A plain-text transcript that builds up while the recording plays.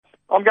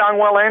I'm going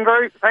well,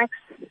 Andrew. Thanks.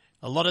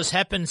 A lot has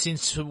happened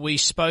since we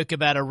spoke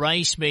about a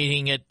race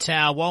meeting at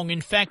Towong.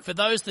 In fact, for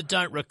those that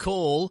don't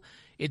recall,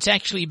 it's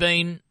actually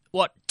been,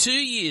 2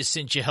 years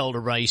since you held a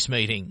race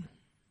meeting?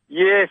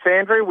 Yes,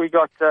 Andrew. We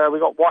got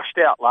washed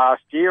out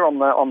last year on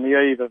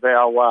the eve of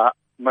our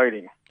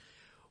meeting.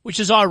 Which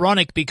is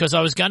ironic because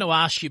I was going to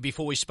ask you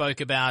before we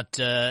spoke about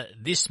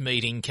this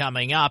meeting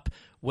coming up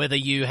whether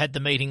you had the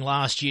meeting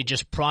last year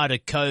just prior to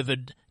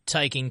COVID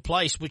taking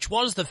place, which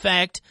was the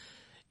fact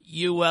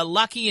you were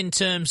lucky in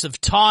terms of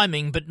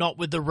timing but not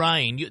with the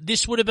rain.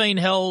 This would have been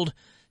held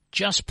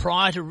just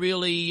prior to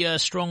really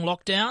strong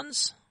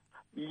lockdowns?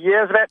 Yeah,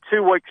 it was about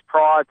 2 weeks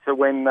prior to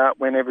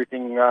when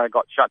everything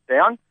got shut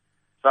down.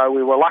 So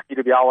we were lucky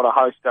to be able to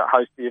host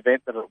the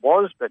event that it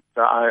was, but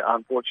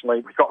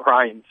unfortunately we got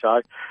rain.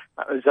 So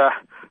that was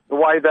the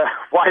way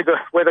the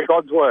weather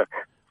gods work.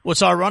 Well,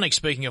 it's ironic,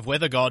 speaking of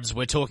weather gods,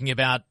 we're talking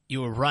about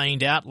you were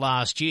rained out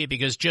last year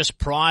because just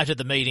prior to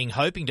the meeting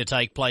hoping to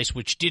take place,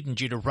 which didn't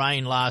due to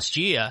rain last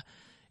year,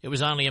 it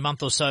was only a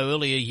month or so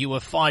earlier you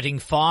were fighting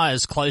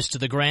fires close to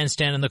the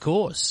grandstand and the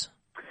course.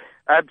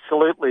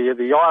 Absolutely.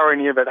 The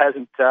irony of it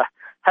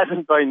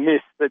hasn't been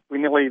missed, that we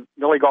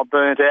nearly got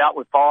burnt out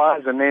with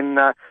fires, and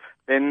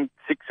then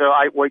 6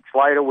 or 8 weeks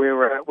later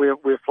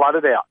we're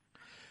flooded out.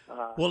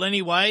 Well,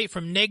 anyway,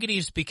 from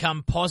negatives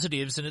become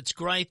positives, and it's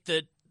great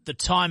that the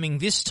timing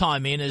this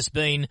time in has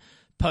been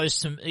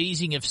post some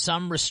easing of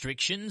some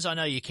restrictions. I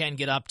know you can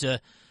get up to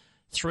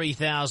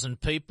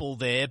 3,000 people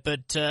there,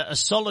 but a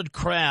solid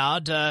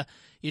crowd.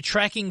 You're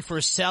tracking for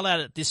a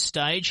sellout at this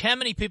stage. How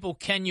many people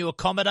can you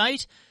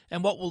accommodate,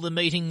 and what will the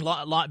meeting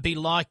be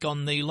like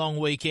on the long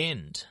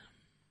weekend?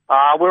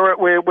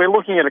 We're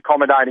looking at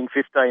accommodating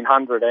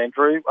 1,500,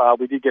 Andrew.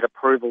 We did get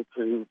approval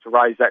to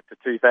raise that to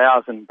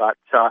 2,000, but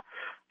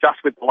just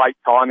with the late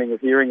timing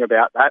of hearing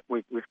about that,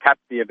 we've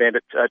capped the event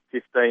at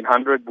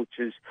 1,500, which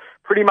is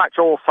pretty much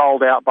all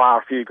sold out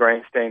bar a few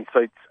grandstand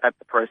seats at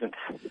the present.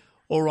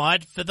 All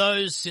right. For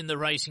those in the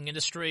racing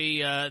industry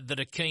that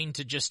are keen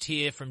to just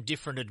hear from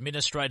different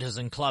administrators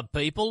and club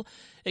people,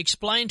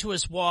 explain to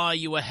us why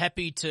you were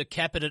happy to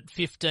cap it at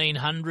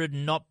 1,500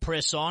 and not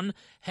press on.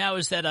 How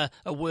is that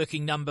a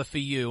working number for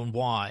you, and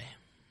why?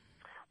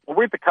 Well,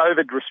 with the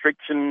COVID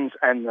restrictions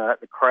and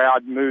the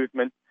crowd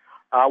movement,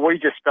 we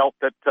just felt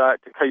that to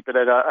keep it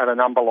at a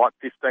number like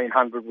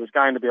 1,500 was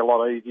going to be a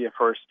lot easier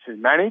for us to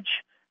manage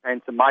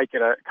and to make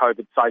it a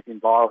COVID-safe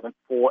environment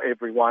for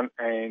everyone,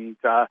 and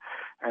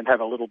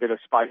have a little bit of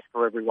space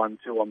for everyone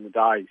too on the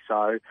day.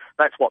 So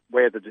that's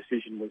where the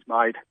decision was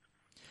made.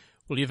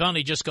 Well, you've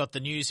only just got the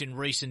news in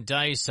recent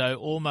days, so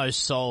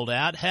almost sold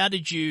out.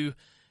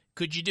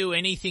 Could you do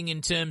anything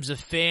in terms of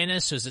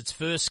fairness, as it's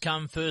first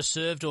come, first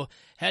served, or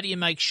how do you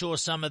make sure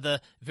some of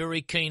the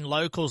very keen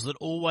locals that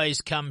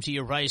always come to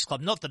your race club,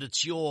 not that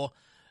it's your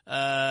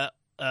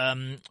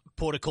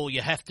protocol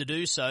you have to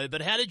do so,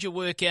 but how did you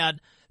work out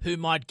who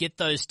might get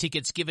those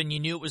tickets given you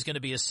knew it was going to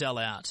be a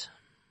sellout?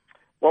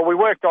 Well, we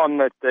worked on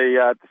that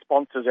the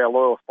sponsors, our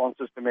loyal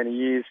sponsors for many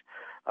years,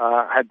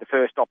 had the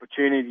first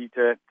opportunity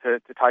to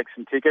take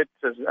some tickets,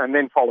 and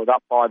then followed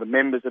up by the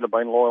members that have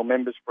been loyal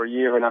members for a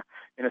year in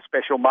a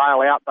special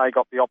mail out. They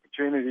got the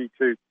opportunity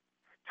to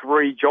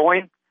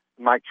rejoin,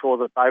 make sure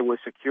that they were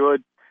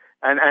secured.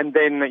 And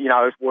then,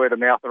 as word of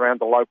mouth around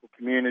the local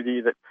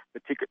community that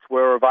the tickets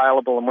were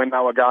available and when they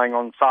were going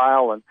on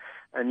sale,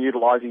 and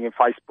utilising in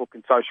Facebook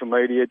and social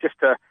media just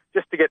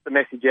to get the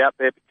message out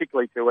there,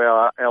 particularly to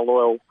our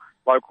loyal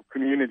local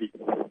community.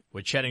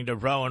 We're chatting to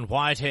Rowan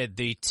Whitehead,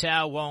 the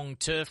Towong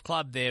Turf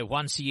Club, their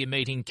once-a-year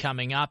meeting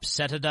coming up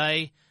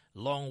Saturday,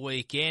 long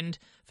weekend.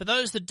 For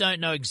those that don't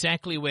know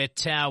exactly where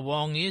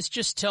Towong is,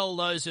 just tell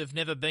those who've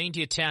never been to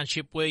your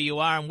township where you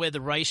are and where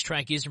the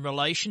racetrack is in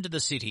relation to the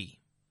city.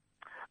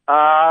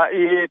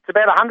 It's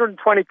about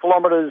 120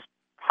 kilometres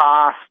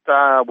past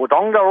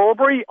Wodonga,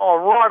 Albury,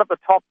 right at the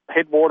top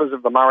headwaters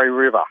of the Murray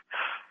River.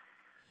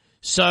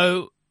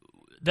 So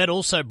that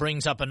also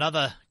brings up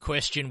another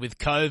question with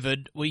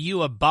COVID. Were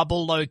you a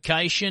bubble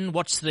location?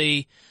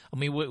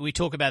 We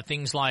talk about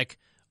things like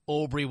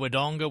Albury,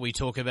 Wodonga. We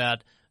talk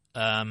about,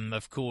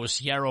 of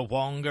course,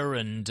 Yarrawonga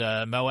and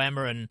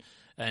Moama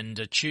and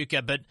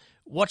Echuca. But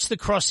what's the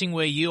crossing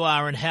where you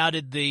are, and how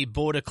did the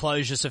border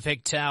closures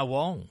affect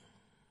Towong?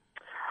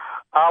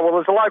 Well,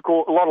 there's a lot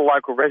of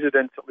local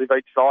residents that live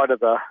each side of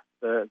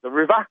the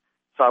river.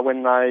 So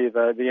when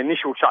the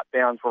initial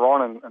shutdowns were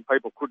on and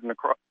people couldn't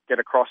get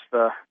across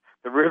the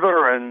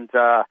river and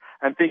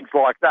things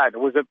like that, it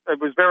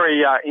was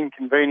very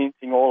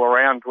inconveniencing all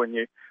around when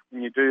you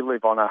do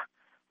live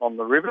on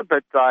the river.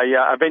 But they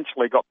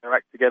eventually got their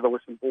act together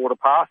with some border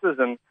passes,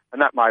 and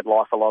that made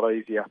life a lot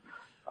easier.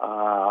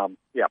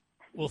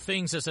 Well,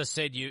 things, as I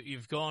said,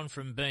 you've gone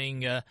from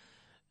being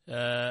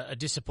a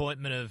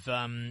disappointment of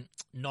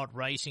not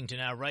racing to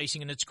now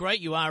racing, and it's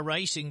great you are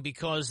racing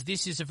because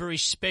this is a very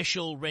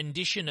special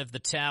rendition of the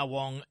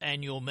Towong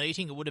annual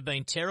meeting. It would have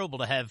been terrible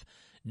to have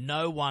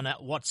no one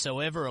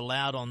whatsoever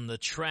allowed on the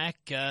track,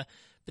 but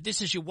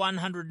this is your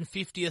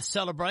 150th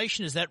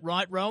celebration. Is that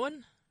right,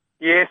 Rowan?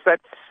 Yes,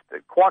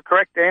 quite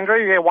correct, Andrew.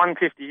 Yeah,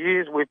 150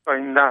 years we've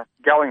been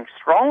going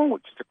strong,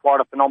 which is quite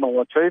a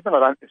phenomenal achievement. I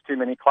don't think there's too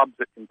many clubs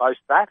that can boast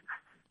that.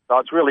 So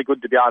it's really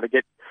good to be able to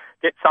get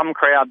some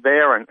crowd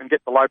there and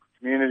get the local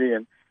community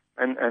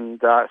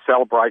and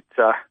celebrate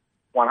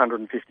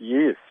 150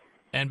 years.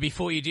 And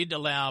before you did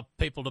allow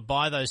people to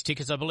buy those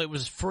tickets, I believe it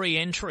was free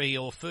entry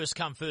or first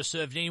come, first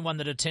served. Anyone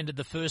that attended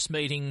the first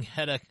meeting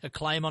had a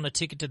claim on a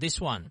ticket to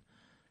this one.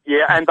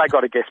 Yeah, and they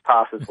got a guest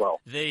pass as well.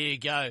 There you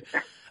go.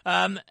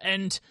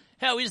 And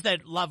how is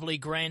that lovely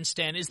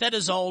grandstand? Is that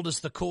as old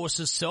as the course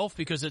itself?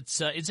 Because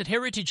is it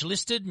heritage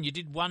listed and you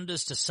did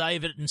wonders to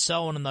save it and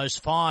so on in those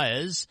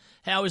fires?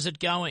 How is it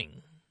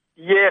going?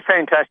 Yeah,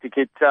 fantastic.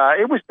 It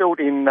was built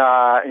in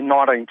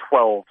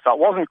 1912, so it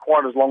wasn't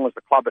quite as long as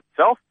the club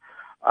itself.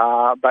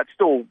 But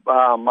still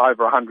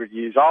over 100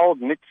 years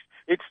old, and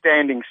it's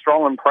standing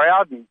strong and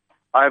proud and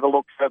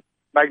overlooks a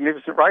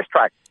magnificent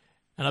racetrack.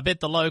 And I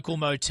bet the local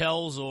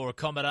motels or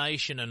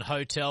accommodation and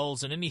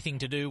hotels and anything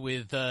to do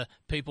with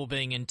people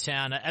being in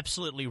town are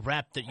absolutely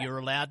rapt that you're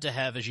allowed to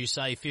have, as you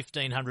say,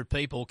 1,500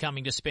 people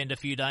coming to spend a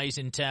few days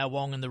in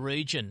Tawong and the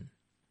region.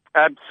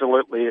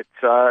 Absolutely. It's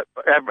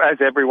as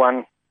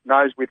everyone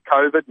knows with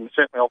COVID, and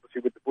certainly obviously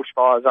with the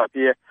bushfires up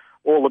here,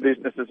 all the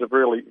businesses have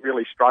really,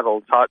 really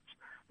struggled. So it's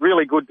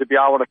really good to be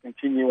able to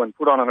continue and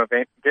put on an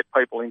event, get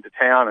people into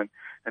town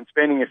and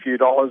spending a few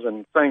dollars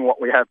and seeing what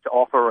we have to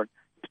offer and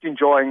just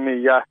enjoying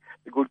the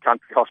good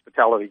country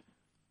hospitality.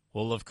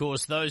 Well, of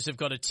course, those who've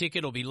got a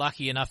ticket will be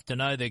lucky enough to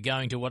know they're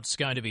going to what's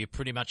going to be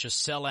pretty much a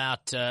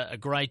sellout, a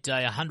great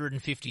day,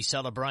 150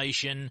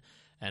 celebration.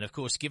 And, of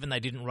course, given they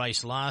didn't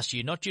race last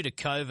year, not due to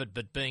COVID,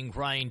 but being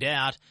rained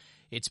out,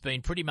 it's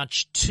been pretty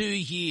much 2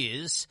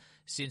 years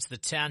since the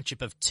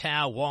township of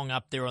Tawong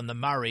up there on the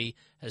Murray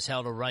has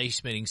held a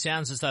race meeting.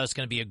 Sounds as though it's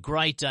going to be a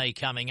great day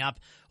coming up.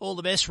 All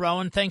the best,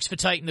 Rowan. Thanks for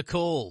taking the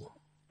call.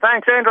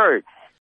 Thanks, Andrew.